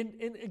 And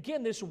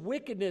again, this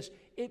wickedness,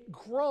 it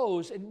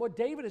grows. And what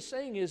David is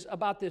saying is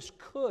about this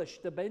Cush,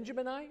 the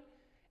Benjaminite,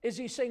 is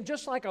he's saying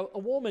just like a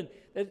woman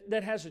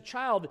that has a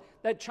child,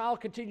 that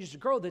child continues to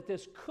grow, that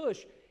this Cush,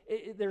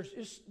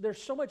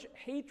 there's so much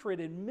hatred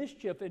and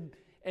mischief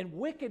and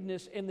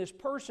wickedness in this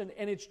person,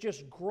 and it's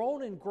just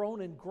grown and grown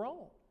and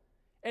grown.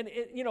 And,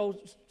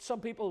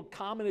 some people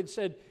commented,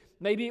 said,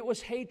 maybe it was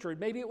hatred,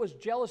 maybe it was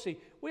jealousy.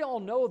 We all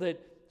know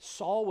that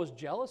Saul was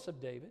jealous of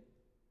David.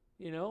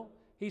 You know,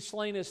 he's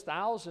slain his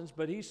thousands,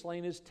 but he's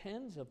slain his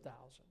tens of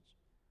thousands.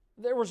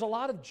 There was a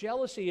lot of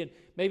jealousy, and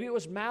maybe it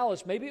was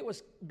malice, maybe it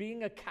was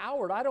being a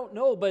coward. I don't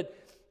know, but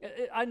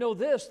I know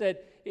this,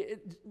 that,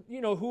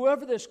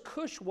 whoever this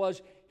Cush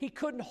was, he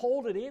couldn't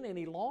hold it in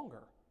any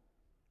longer.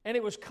 And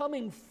it was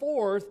coming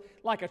forth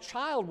like a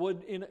child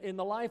would in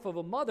the life of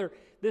a mother.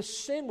 This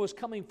sin was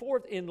coming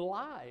forth in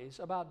lies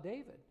about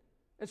David.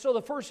 And so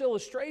the first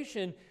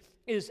illustration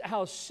is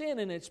how sin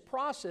in its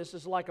process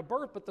is like a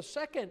birth. But the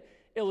second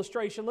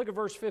illustration, look at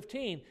verse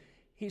 15.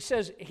 He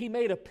says, he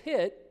made a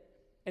pit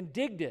and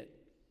digged it,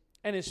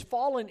 and is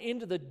fallen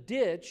into the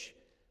ditch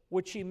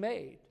which he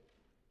made.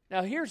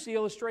 Now here's the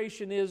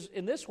illustration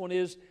in this one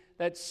is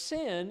that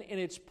sin in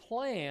its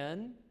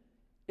plan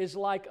is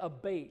like a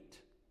bait.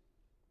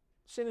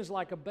 Sin is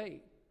like a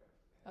bait.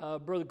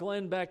 Brother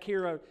Glenn back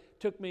here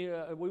took me,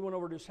 we went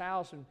over to his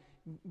house, and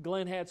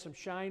Glenn had some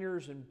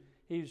shiners, and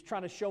he was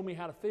trying to show me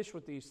how to fish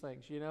with these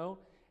things,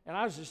 And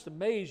I was just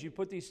amazed. You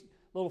put these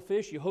little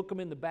fish, you hook them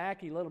in the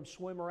back, you let them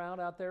swim around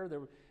out there.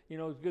 It's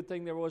a good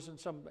thing there wasn't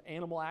some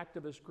animal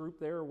activist group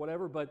there or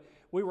whatever, but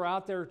we were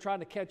out there trying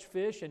to catch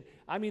fish, and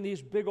I mean,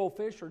 these big old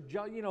fish are,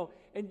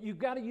 and you've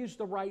got to use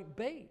the right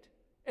bait.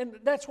 And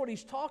that's what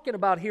he's talking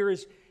about here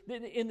is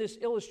in this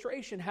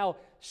illustration, how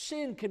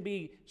sin can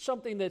be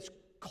something that's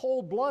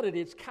cold-blooded,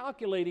 it's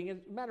calculating,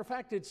 and matter of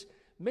fact, it's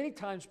many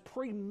times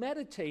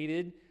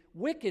premeditated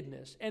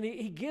wickedness. And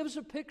he gives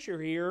a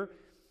picture here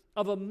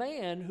of a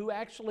man who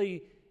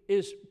actually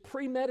is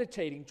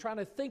premeditating, trying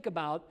to think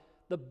about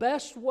the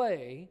best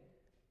way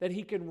that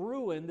he can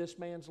ruin this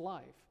man's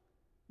life,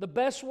 the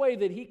best way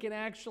that he can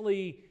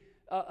actually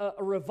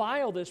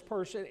revile this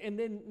person. And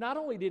then not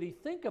only did he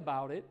think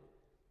about it,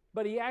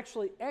 but he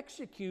actually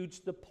executes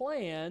the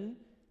plan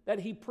that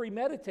he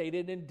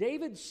premeditated. And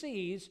David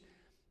sees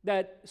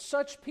that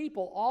such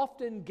people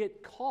often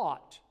get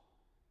caught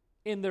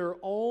in their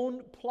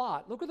own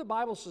plot. Look what the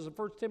Bible says in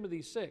 1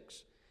 Timothy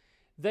 6.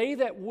 They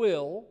that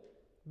will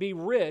be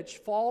rich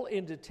fall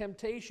into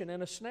temptation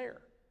and a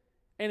snare,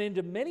 and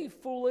into many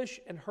foolish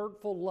and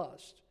hurtful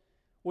lusts,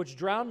 which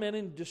drown men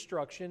in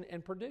destruction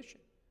and perdition.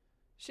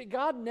 See,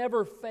 God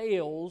never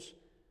fails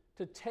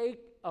to take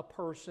a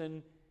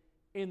person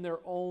in their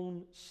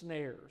own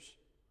snares.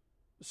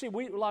 See, a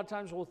lot of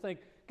times we'll think,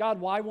 God,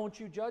 why won't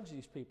you judge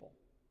these people?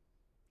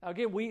 Now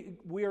again,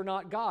 we are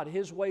not God.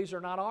 His ways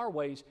are not our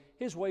ways.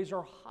 His ways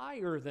are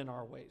higher than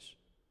our ways.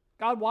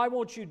 God, why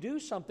won't you do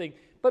something?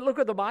 But look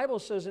what the Bible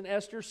says in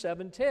Esther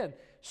 7:10.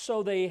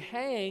 So they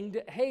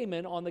hanged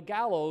Haman on the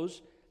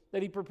gallows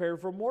that he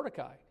prepared for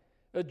Mordecai.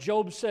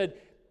 Job said,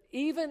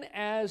 even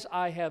as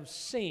I have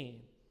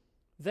seen,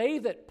 they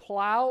that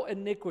plow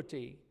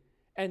iniquity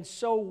and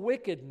sow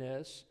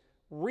wickedness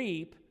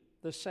reap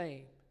the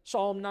same.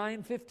 Psalm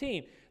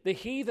 9:15. The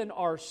heathen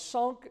are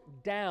sunk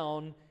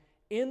down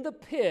in the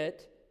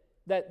pit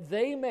that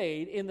they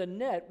made, in the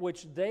net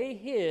which they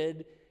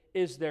hid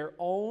is their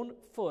own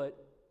foot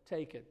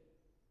taken.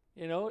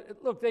 You know,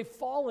 look, they've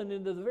fallen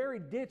into the very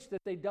ditch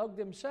that they dug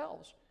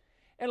themselves.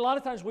 And a lot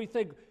of times we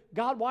think,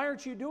 God, why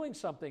aren't you doing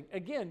something?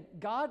 Again,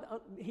 God,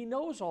 He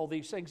knows all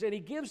these things. And He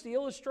gives the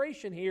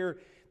illustration here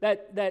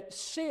that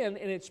sin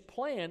in its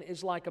plan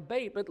is like a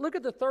bait. But look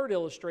at the third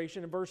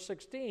illustration in verse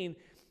 16,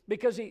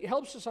 because He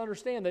helps us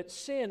understand that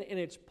sin in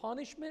its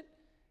punishment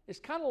is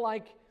kind of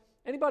like,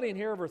 anybody in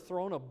here ever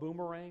thrown a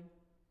boomerang?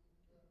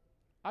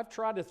 I've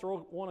tried to throw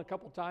one a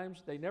couple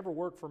times. They never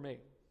work for me.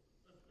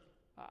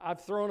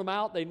 I've thrown them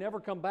out. They never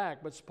come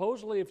back. But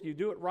supposedly if you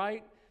do it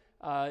right,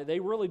 they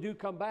really do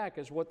come back,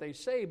 is what they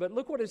say. But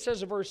look what it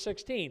says in verse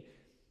 16.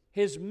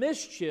 His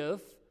mischief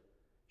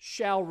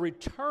shall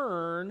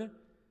return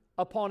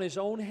upon his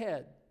own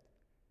head,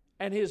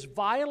 and his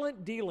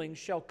violent dealings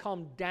shall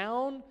come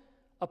down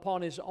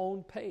upon his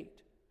own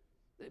pate.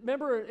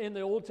 Remember in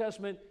the Old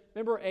Testament,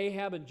 remember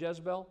Ahab and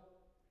Jezebel?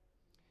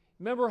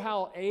 Remember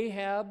how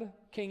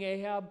King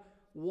Ahab,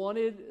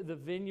 wanted the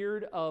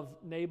vineyard of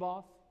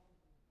Naboth?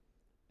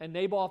 And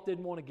Naboth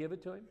didn't want to give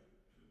it to him?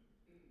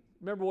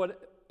 Remember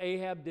what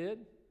Ahab did?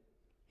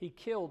 He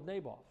killed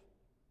Naboth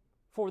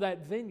for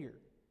that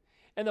vineyard.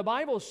 And the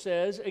Bible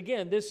says,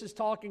 again, this is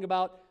talking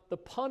about the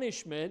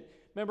punishment.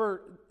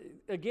 Remember,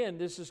 again,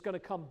 this is going to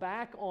come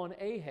back on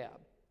Ahab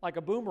like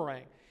a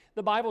boomerang.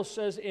 The Bible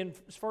says in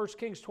 1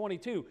 Kings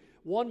 22,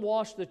 one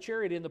washed the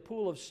chariot in the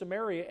pool of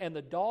Samaria, and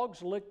the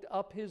dogs licked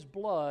up his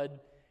blood,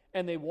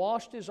 and they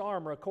washed his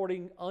armor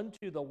according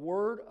unto the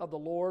word of the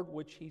Lord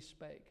which he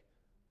spake.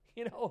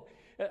 You know,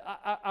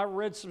 I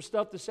read some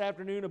stuff this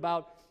afternoon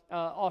about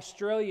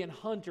Australian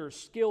hunters,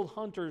 skilled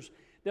hunters.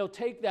 They'll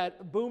take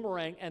that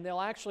boomerang and they'll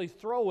actually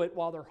throw it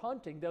while they're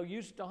hunting. They'll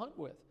use it to hunt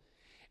with.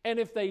 And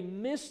if they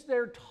miss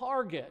their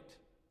target,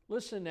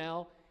 listen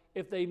now,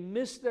 if they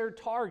miss their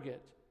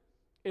target,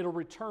 it'll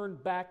return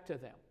back to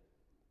them.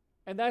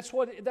 And that's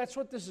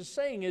what this is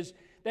saying, is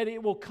that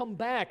it will come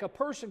back. A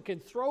person can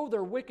throw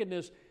their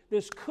wickedness,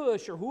 this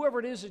Cush or whoever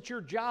it is at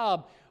your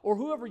job or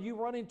whoever you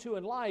run into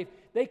in life,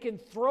 they can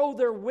throw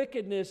their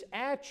wickedness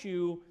at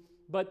you,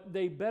 but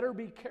they better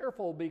be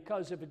careful,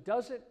 because if it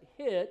doesn't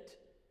hit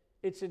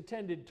its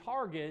intended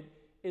target,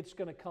 it's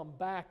going to come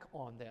back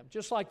on them,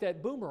 just like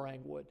that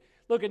boomerang would.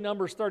 Look at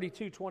Numbers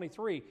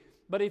 32:23.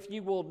 But if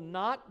you will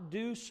not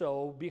do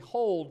so,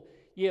 behold,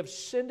 ye have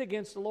sinned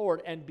against the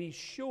Lord, and be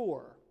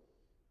sure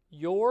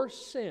your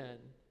sin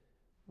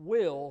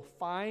will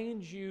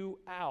find you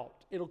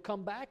out. It'll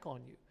come back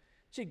on you.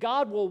 See,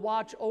 God will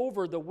watch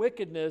over the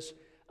wickedness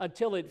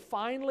until it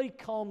finally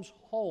comes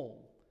home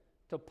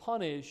to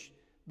punish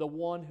the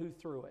one who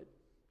threw it.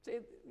 See,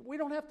 we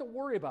don't have to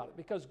worry about it,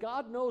 because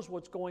God knows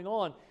what's going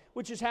on,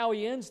 which is how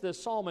He ends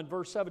this psalm in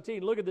verse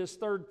 17. Look at this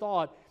third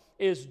thought,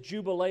 is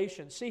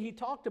jubilation. See, he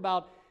talked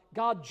about,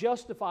 God,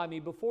 justify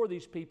me before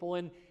these people,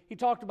 and he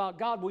talked about,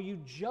 God, will you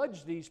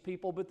judge these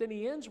people? But then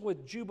he ends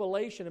with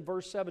jubilation in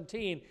verse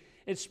 17.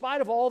 In spite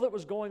of all that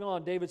was going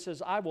on, David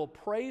says, I will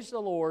praise the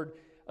Lord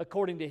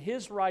according to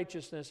his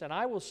righteousness, and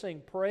I will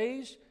sing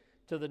praise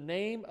to the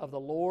name of the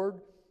Lord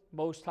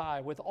Most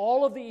High. With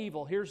all of the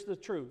evil, here's the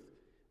truth: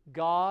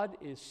 God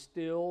is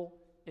still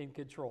in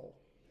control.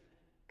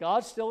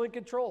 God's still in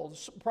control.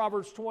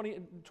 Proverbs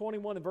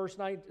 21 and verse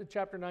 9,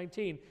 chapter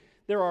 19.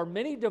 There are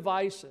many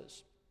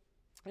devices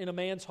in a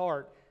man's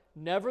heart.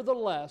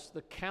 Nevertheless,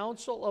 the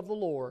counsel of the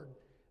Lord,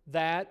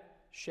 that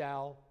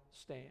shall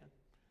stand.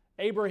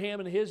 Abraham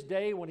in his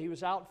day, when he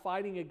was out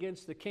fighting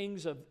against the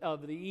kings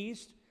of the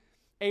east,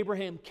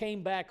 Abraham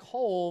came back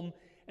home,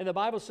 and the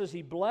Bible says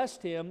he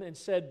blessed him and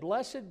said,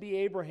 Blessed be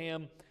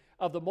Abraham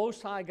of the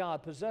Most High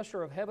God,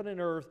 possessor of heaven and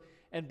earth,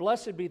 and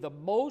blessed be the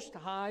Most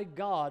High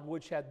God,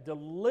 which hath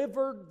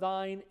delivered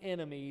thine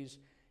enemies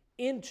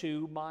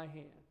into my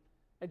hand.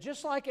 And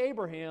just like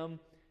Abraham,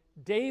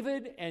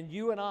 David and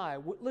you and I,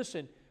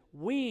 listen,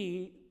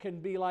 we can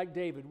be like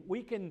David.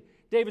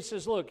 David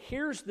says, look,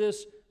 here's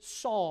this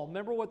psalm.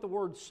 Remember what the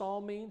word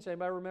psalm means?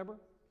 Anybody remember?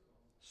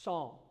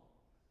 Psalm.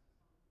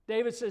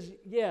 David says,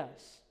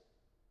 yes,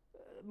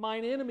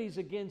 mine enemy's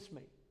against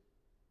me.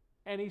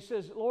 And he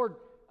says, Lord,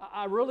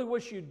 I really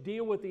wish you'd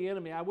deal with the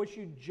enemy. I wish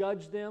you'd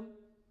judge them.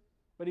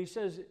 But he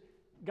says,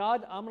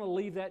 God, I'm going to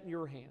leave that in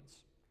your hands.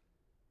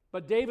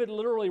 But David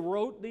literally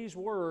wrote these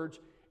words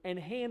and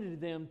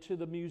handed them to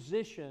the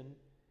musician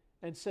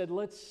and said,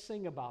 let's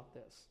sing about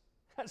this.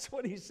 That's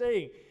what he's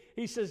saying.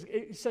 He says,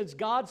 since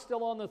God's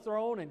still on the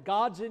throne and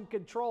God's in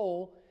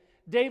control,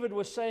 David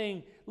was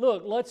saying,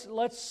 look,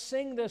 let's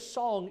sing this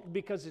song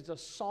because it's a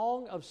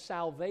song of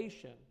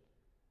salvation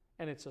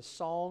and it's a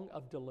song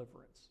of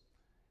deliverance.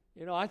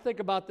 You know, I think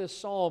about this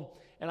psalm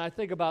and I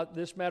think about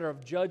this matter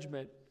of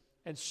judgment,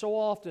 and so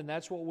often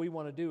that's what we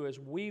want to do, is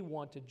we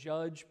want to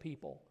judge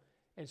people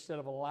instead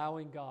of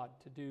allowing God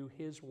to do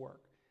His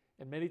work.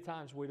 And many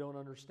times we don't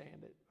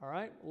understand it. All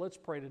right? Let's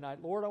pray tonight.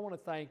 Lord, I want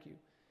to thank you.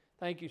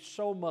 Thank you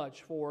so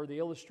much for the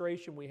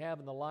illustration we have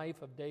in the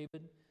life of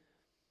David.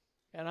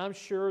 And I'm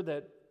sure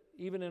that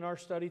even in our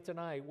study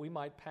tonight, we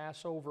might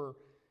pass over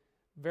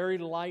very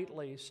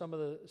lightly some of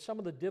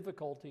the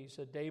difficulties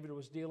that David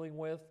was dealing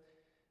with.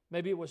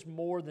 Maybe it was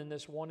more than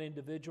this one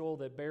individual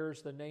that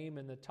bears the name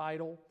and the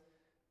title,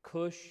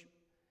 Cush.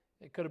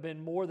 It could have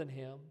been more than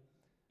him.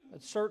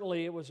 But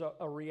certainly it was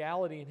a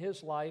reality in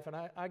his life, and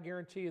I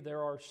guarantee you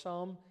there are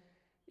some,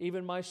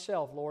 even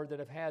myself, Lord, that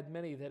have had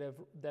many that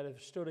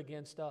have stood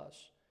against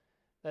us,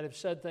 that have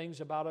said things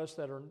about us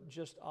that are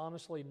just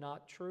honestly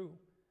not true.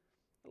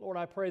 Lord,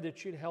 I pray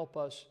that you'd help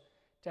us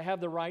to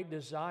have the right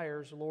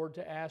desires, Lord,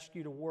 to ask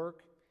you to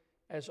work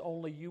as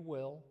only you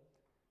will.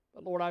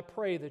 But Lord, I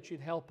pray that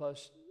you'd help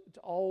us to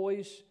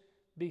always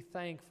be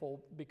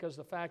thankful because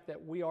the fact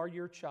that we are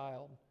your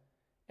child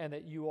and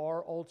that you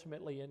are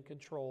ultimately in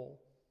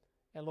control.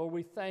 And Lord,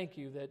 we thank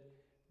you that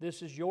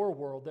this is your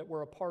world, that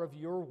we're a part of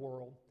your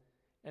world.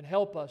 And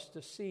help us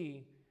to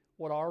see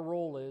what our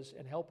role is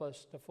and help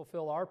us to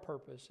fulfill our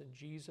purpose. In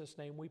Jesus'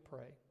 name we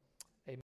pray.